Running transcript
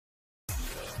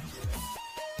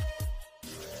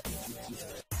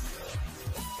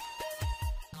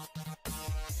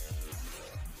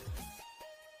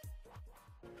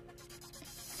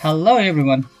Hello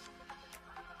everyone,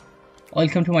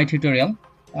 welcome to my tutorial,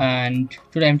 and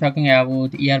today I'm talking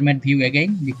about AERMOD view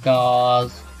again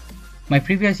because my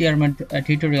previous AERMOD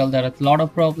tutorial there are a lot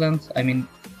of problems.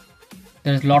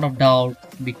 There's a lot of doubt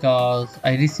because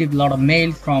I received a lot of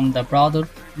mail from the brothers,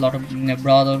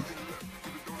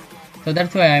 so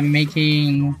that's why I'm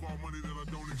making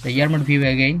the AERMOD view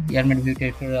again, AERMOD view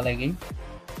tutorial again.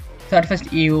 So at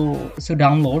first you should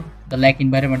download the like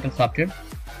environmental software,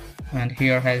 and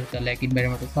here has the like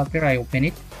environmental software. I open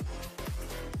it.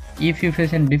 If you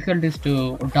face any difficulties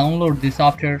to download the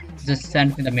software, just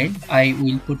send me the mail. I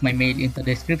will put my mail in the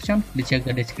description. Please check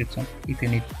the description if you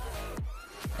need.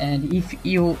 And if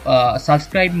you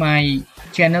subscribe my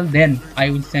channel, then I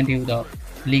will send you the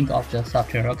link of the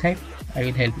software. Okay, I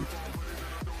will help you.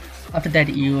 After that,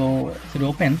 you should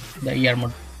open the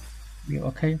AERMOD view.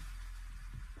 Okay.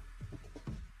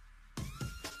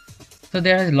 So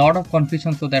there is a lot of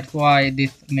confusion, so that's why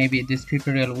this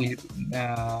tutorial will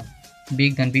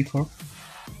big than before.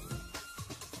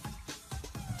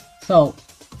 So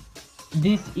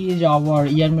this is our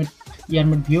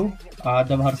AERMOD view,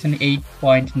 the version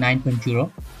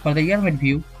 8.9.0. For the AERMOD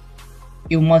view,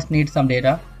 you must need some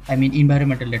data,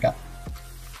 environmental data.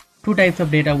 Two types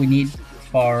of data we need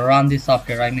for run this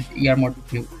software, AERMOD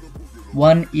view.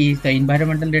 One is the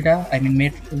environmental data,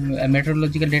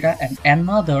 meteorological data, and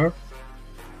another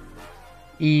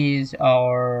is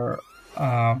our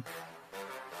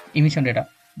emission data.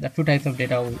 The two types of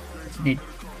data we need.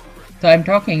 So I'm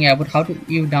talking about how to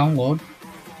you download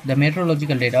the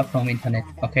meteorological data from internet.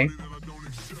 Okay,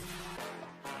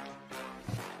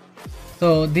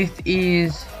 so this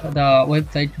is the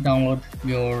website to download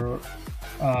your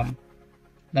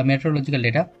the meteorological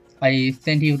data. I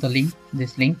sent you the link.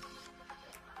 This link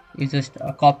is just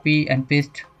copy and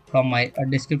paste from my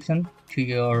description to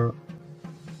your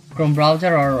Chrome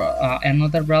browser or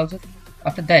another browser.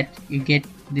 After that, you get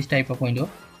this type of window,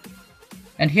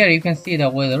 and here you can see the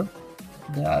weather,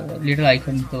 the little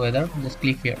icon of the weather. Just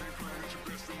click here,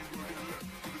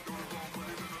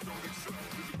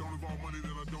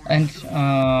 and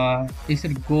you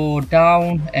should go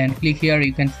down and click here.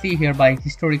 You can see here by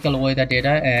historical weather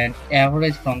data and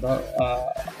average from the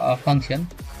function,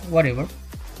 whatever.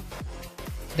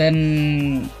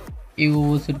 Then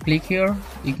you should click here.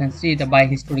 You can see the by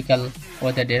historical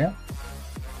weather data.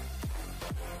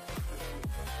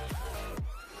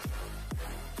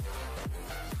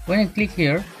 When you click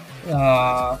here,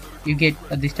 you get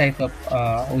this type of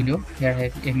window. Here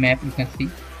has a map. You can see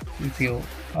if you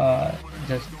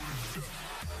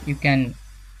you can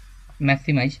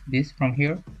maximize this from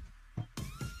here,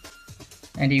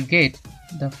 and you get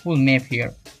the full map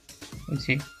here. You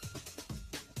see,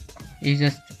 you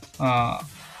just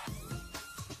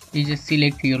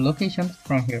select your locations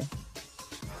from here.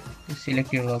 You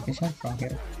select your location from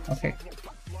here. Okay,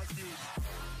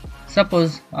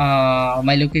 suppose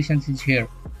my locations is here.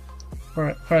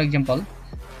 For example,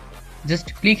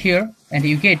 just click here and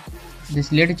you get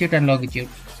this latitude and longitude.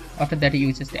 After that,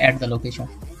 you just add the location.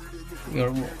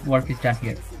 Your work is done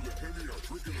here.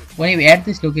 When you add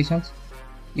these locations,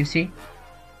 you see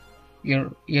your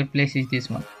place is this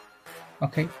one.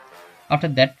 Okay, after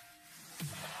that,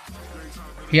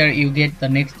 here you get the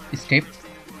next step.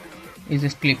 You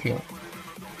just click here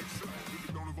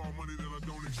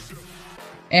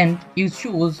and you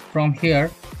choose from here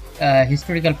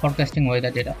historical forecasting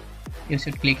weather data. You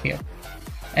should click here,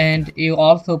 and you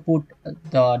also put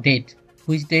the date,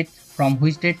 which date, from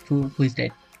which date to which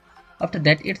date. After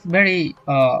that, it's very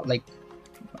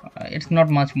it's not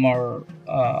much more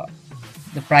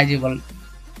the priceable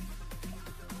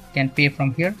can pay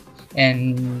from here,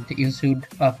 and you should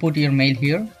put your mail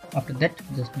here. After that,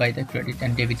 just buy the credit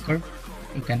and debit card.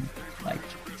 You can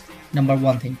number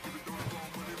one thing.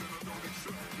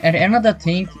 And another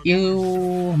thing,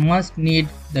 you must need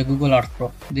the Google Earth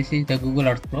Pro. This is the Google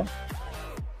Earth Pro.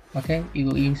 Okay,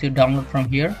 you should download from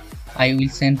here. I will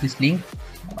send this link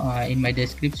in my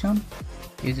description.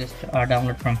 You just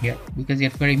download from here because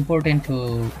it's very important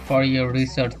for your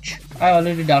research. I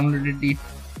already downloaded it,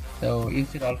 so you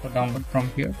should also download from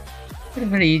here. It's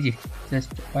very easy.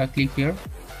 Just click here.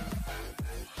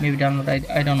 Maybe download.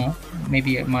 I don't know.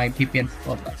 Maybe my VPN's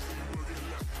problem.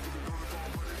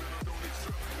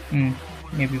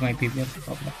 Maybe my VPN's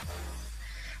problem.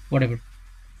 Whatever.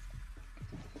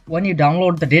 When you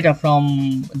download the data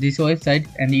from this website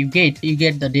and you get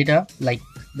the data like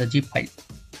the zip file,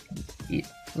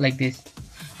 like this.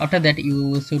 After that,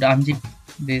 you should unzip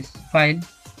this file,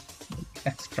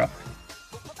 extract.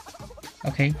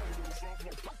 Okay.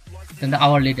 Then the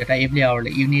hourly data, every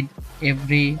hourly. You need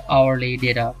every hourly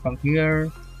data from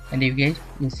here, and you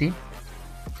see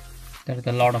There is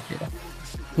a lot of data.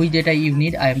 Which data you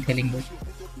need, I am telling you.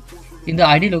 In the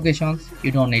ID locations,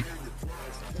 you don't need.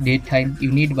 Date time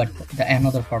you need, but the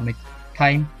another format.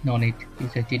 Time no need, you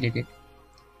just delete it.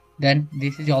 Then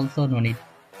this is also no need.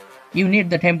 You need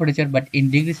the temperature, but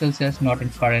in degrees Celsius, not in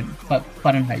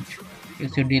Fahrenheit. You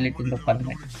should delete in the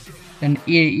Fahrenheit. Then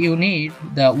you need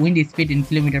the wind speed in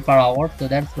kilometer per hour, so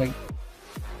that's why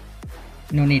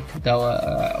no need the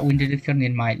wind direction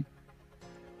in mile.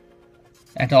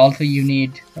 And also you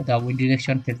need the wind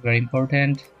direction, is very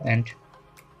important, and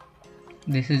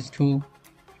this is true.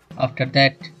 After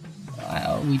that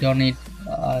we don't need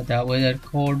the weather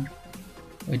code,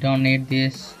 we don't need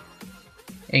this,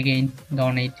 again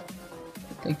don't need,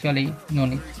 actually no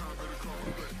need.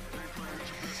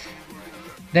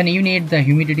 Then you need the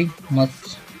humidity,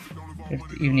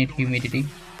 you need humidity.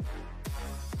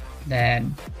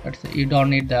 Then you don't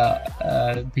need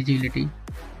the visibility,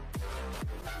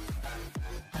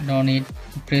 don't need.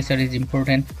 Pressure is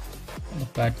important,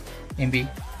 but MB,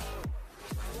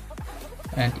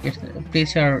 and it's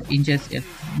pressure inches, it's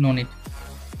no need.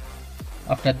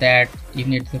 After that you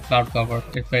need the cloud cover,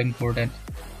 it's very important,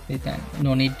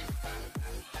 no need.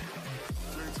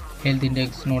 Health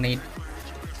index no need,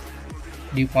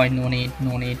 dew point no need,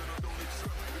 no need.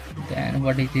 Then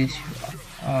what is this,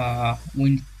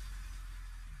 wind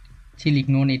chilling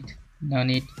no need, no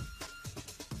need.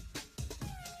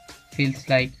 Feels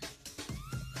like,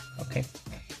 okay,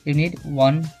 you need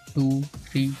 1 2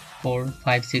 3 4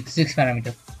 5 6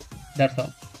 parameters, that's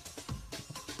all,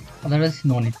 otherwise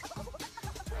no need.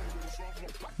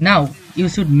 Now you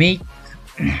should make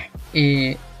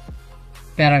a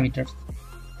parameters,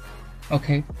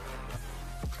 okay,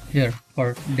 here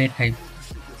for date type.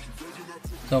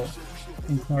 So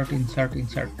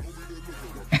insert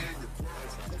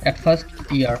at first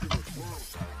year,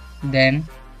 then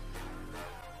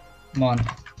month.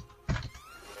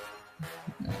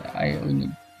 We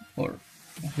need for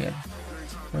here,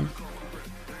 right.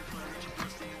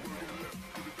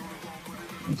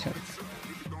 Insert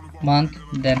month,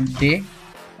 then day,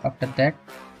 after that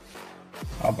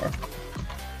hour.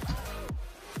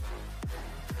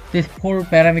 This 4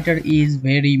 parameter is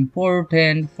very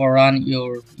important for run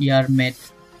your AERMOD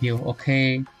view,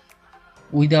 okay.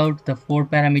 Without the 4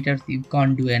 parameters you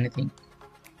can't do anything.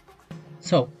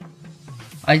 So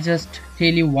I just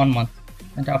tell you 1 month,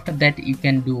 and after that you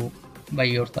can do by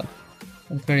yourself.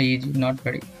 It's very easy, not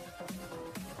very.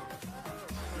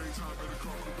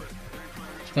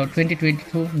 So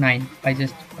 2022 9, I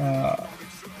just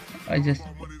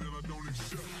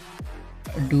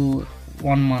do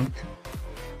 1 month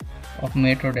of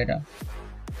metro data.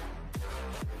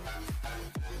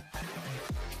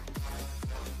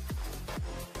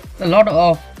 A lot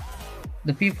of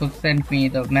the people sent me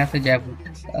the message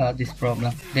about this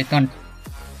problem. They can't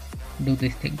do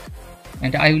this thing,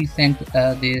 and I will send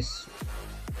this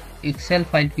Excel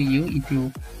file to you if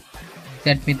you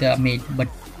send me the mail, but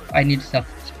I need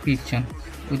subscription.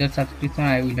 Without subscription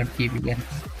I will not give you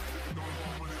anything,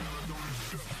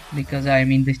 because I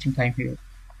am investing time here.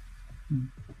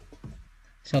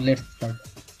 So let's start.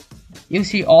 You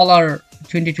see all are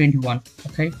 2021,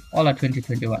 okay, all are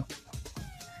 2021.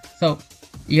 So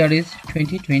year is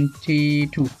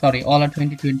 2022, sorry, all are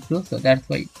 2022, so that's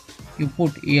why you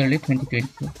put yearly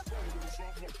 2022.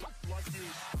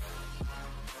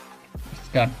 It's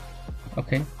done,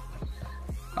 okay.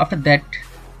 After that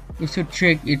you should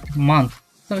check it month.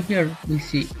 So here we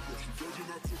see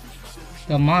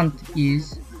the month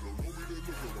is,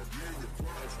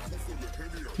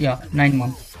 yeah, 9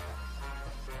 months.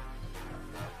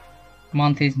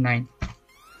 Month is 9,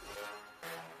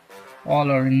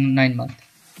 all are in 9 months.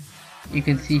 You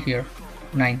can see here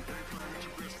 9.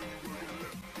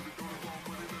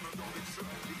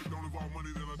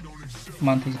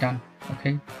 Month is done,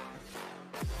 okay.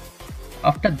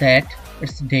 After that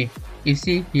it's day. You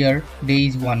see here day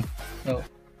is 1, so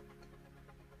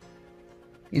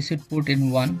you should put in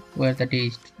 1 where the day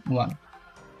is 1.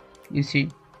 You see,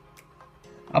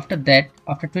 after that,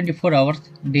 after 24 hours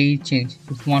day is changed,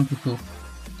 it's 1 to 2.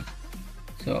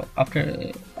 So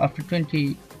after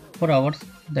 24 hours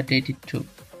the date is 2,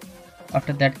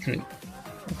 after that 3,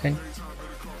 okay,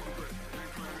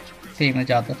 same as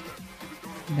others.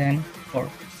 Then 4.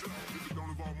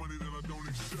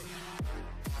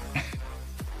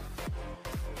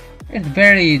 It's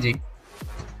very easy.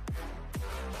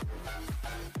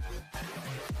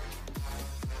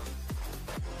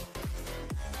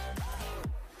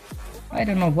 I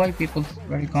don't know why people are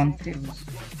very confused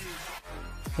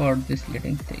for this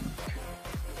leading thing.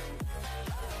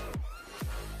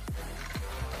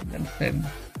 Then 7.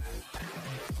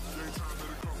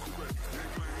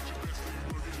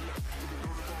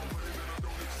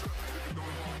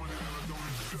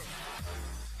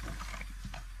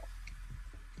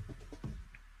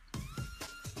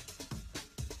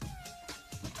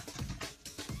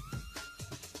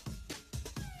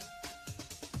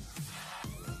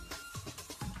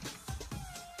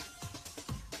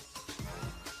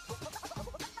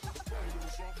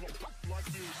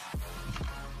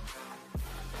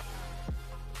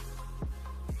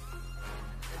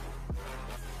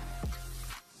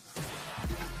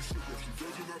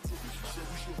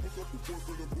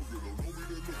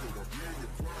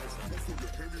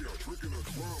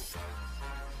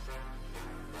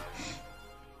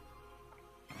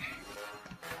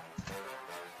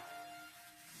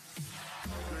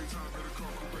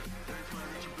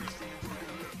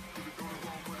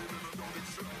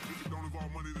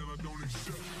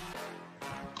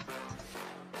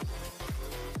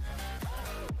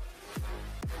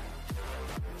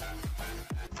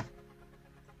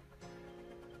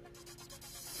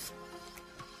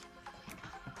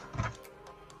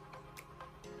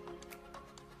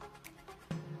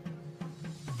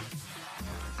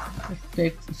 It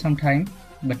takes some time,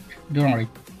 but don't worry.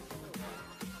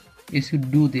 You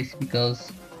should do this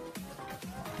because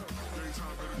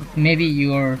maybe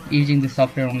you are using the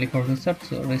software only for research,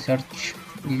 so research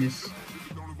is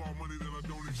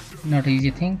not an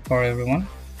easy thing for everyone,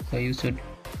 so you should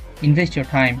invest your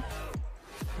time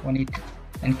on it.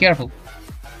 And careful,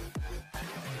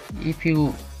 if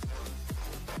you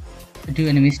do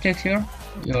any mistakes here,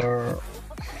 your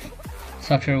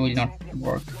software will not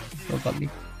work properly.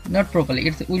 Not properly,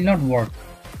 it will not work.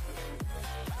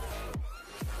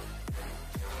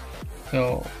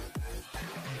 So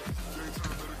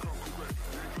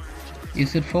you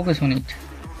should focus on it.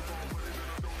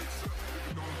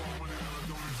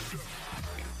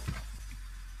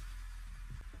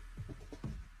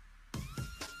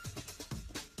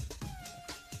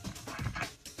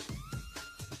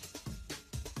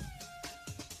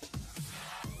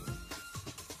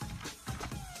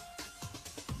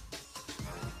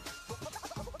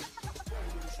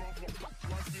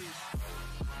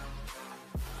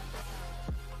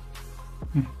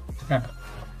 Done.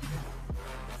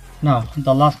 Now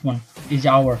the last one is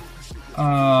hour.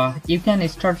 You can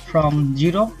start from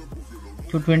 0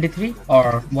 to 23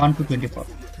 or 1 to 24.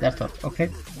 That's all. Okay,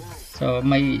 so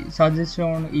my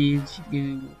suggestion is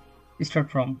you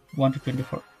start from 1 to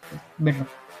 24. Better,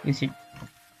 you see.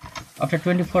 After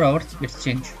 24 hours it's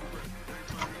changed.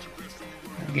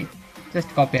 Okay, just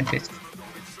copy and paste.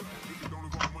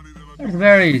 It's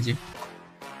very easy.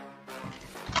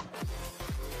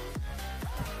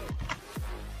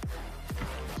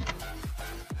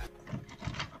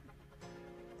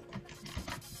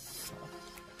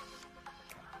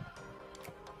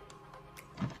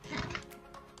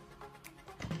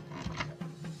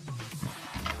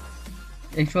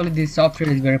 Actually, this software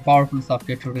is very powerful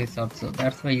software to research, so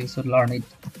that's why you should learn it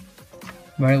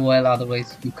very well,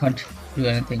 otherwise you can't do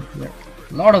anything here.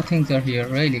 A lot of things are here,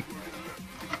 really.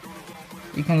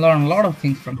 You can learn a lot of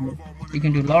things from here. You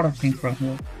can do a lot of things from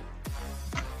here.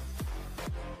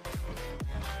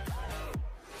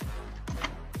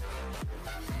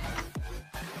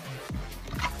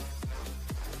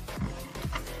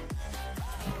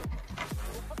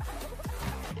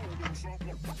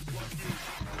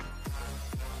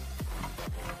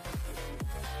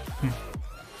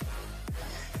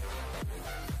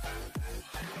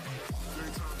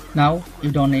 Now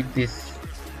you don't need this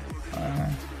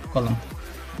column.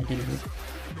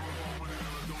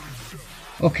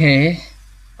 Okay,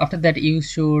 after that you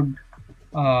should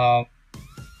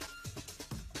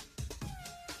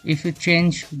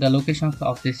change the locations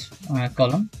of this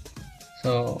column.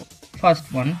 So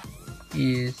first one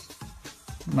is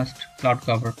must cloud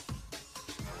cover.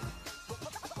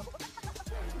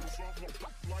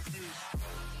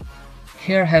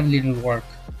 Here have little work.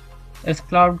 As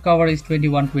cloud cover is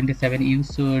 2127, you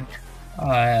should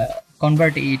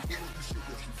convert it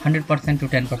 100% to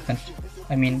 10%.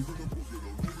 I mean,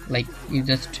 like, you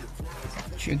just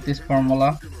check this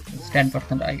formula. It's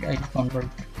 10%. I convert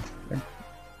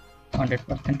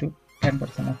 100% to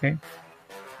 10%. Okay,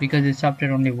 because the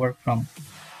software only work from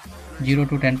 0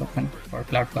 to 10% for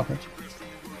cloud coverage.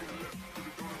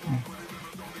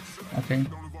 Okay,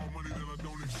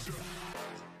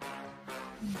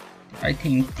 I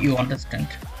think you understand.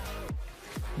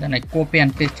 Then I copy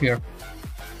and paste here.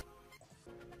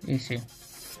 You see,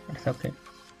 it's okay.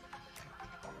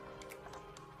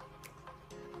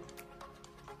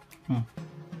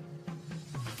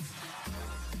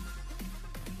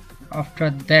 After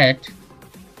that,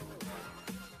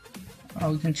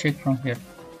 we can check from here.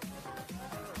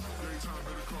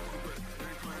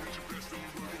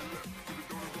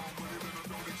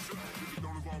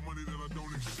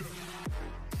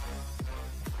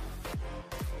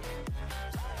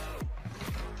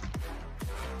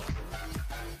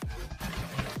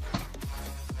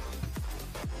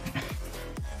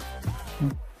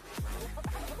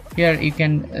 Here you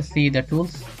can see the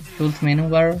tools menu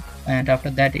bar. and after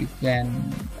that you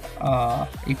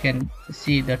can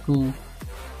see the two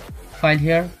file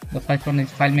here. The first one is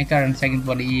FileMaker and second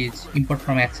one is import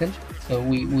from Excel. So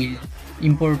we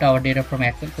import our data from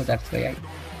Excel, so that's why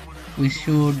we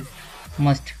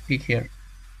must click here.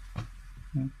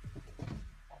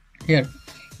 Here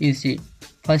you see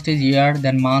first is year,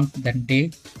 then month, then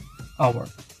day, hour,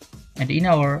 and in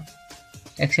our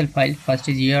Excel file first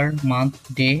is year,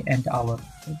 month, day and hour,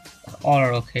 all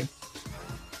are okay.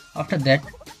 After that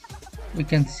we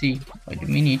can see, wait a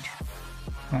minute,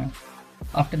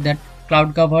 after that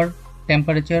cloud cover,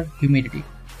 temperature, humidity.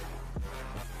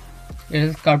 It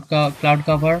is cloud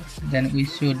cover, then we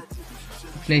should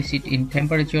place it in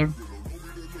temperature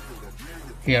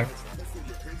here,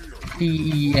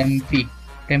 TEMP,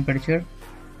 temperature,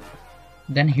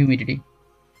 then humidity.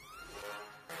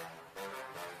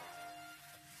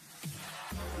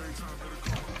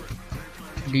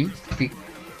 D6.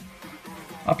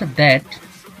 After that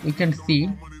we can see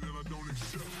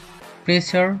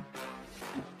pressure,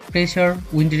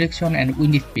 wind direction and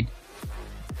wind speed.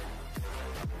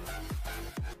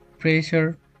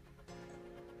 Pressure,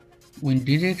 wind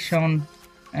direction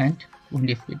and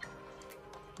wind speed.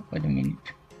 Wait a minute.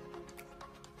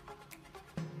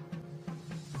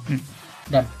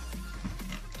 Done.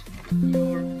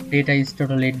 Your data is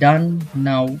totally done.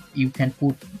 Now you can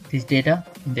put this data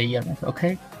in the AERMOD.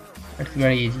 Okay, that's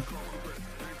very easy.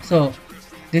 So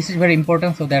this is very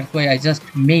important, so that's why I just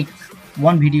make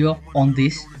one video on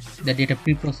this, the data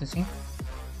pre-processing.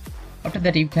 After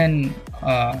that you can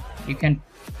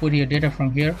put your data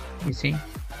from here. You see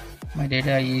my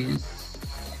data is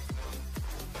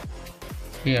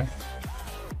here.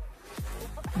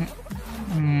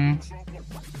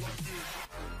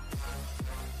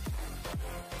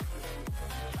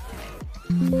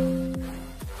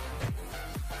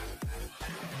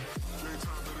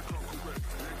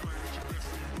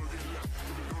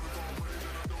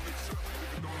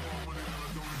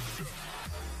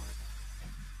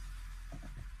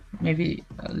 Maybe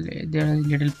there is a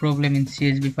little problem in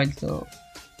CSV file, so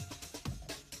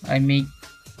I make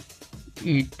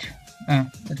it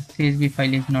the CSV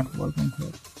file is not working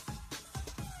here,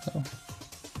 so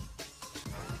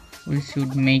we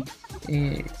should make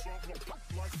a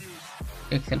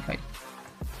Excel file.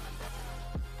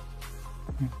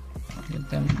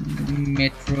 The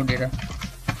metro data.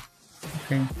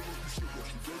 Okay,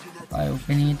 I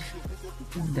open it,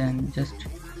 then just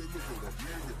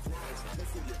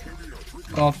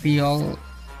copy all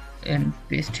and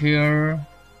paste here.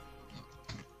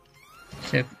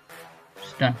 Save.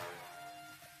 It's done.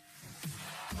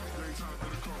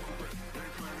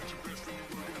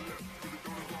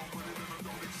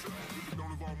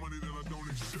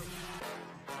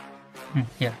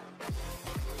 Here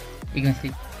you can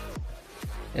see.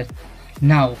 Yes.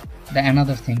 Now the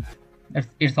another thing that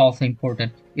is also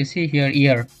important. You see here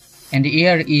year, and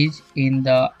year is in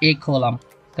the A column,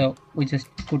 so we just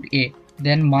put A.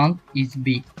 Then month is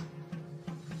B.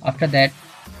 After that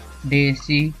day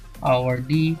C, hour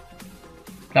D,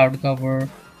 cloud cover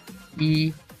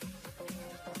E,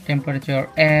 temperature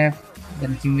F,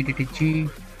 then humidity G,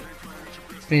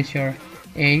 pressure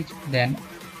H, then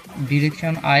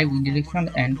direction I, wind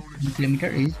direction, and kilometer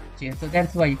is J. So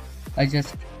that's why I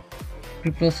just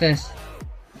preprocess.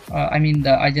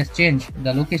 I just change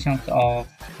the locations of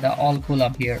the all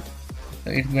column here,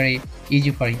 so it's very easy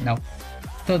for you now.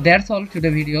 So that's all to the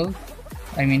video,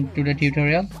 to the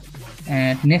tutorial,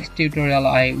 and next tutorial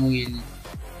I will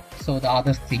show the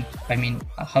other thing,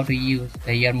 how to use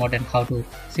the AERMOD and how to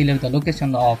select the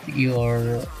location of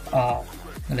your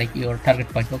your target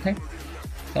point. Okay,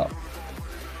 so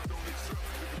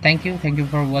thank you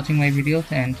for watching my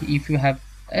videos, and if you have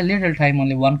a little time,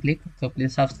 only one click, so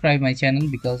please subscribe my channel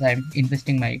because I'm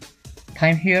investing my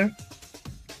time here.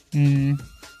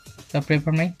 So pray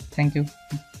for me. Thank you.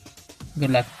 Good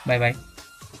luck. Bye bye.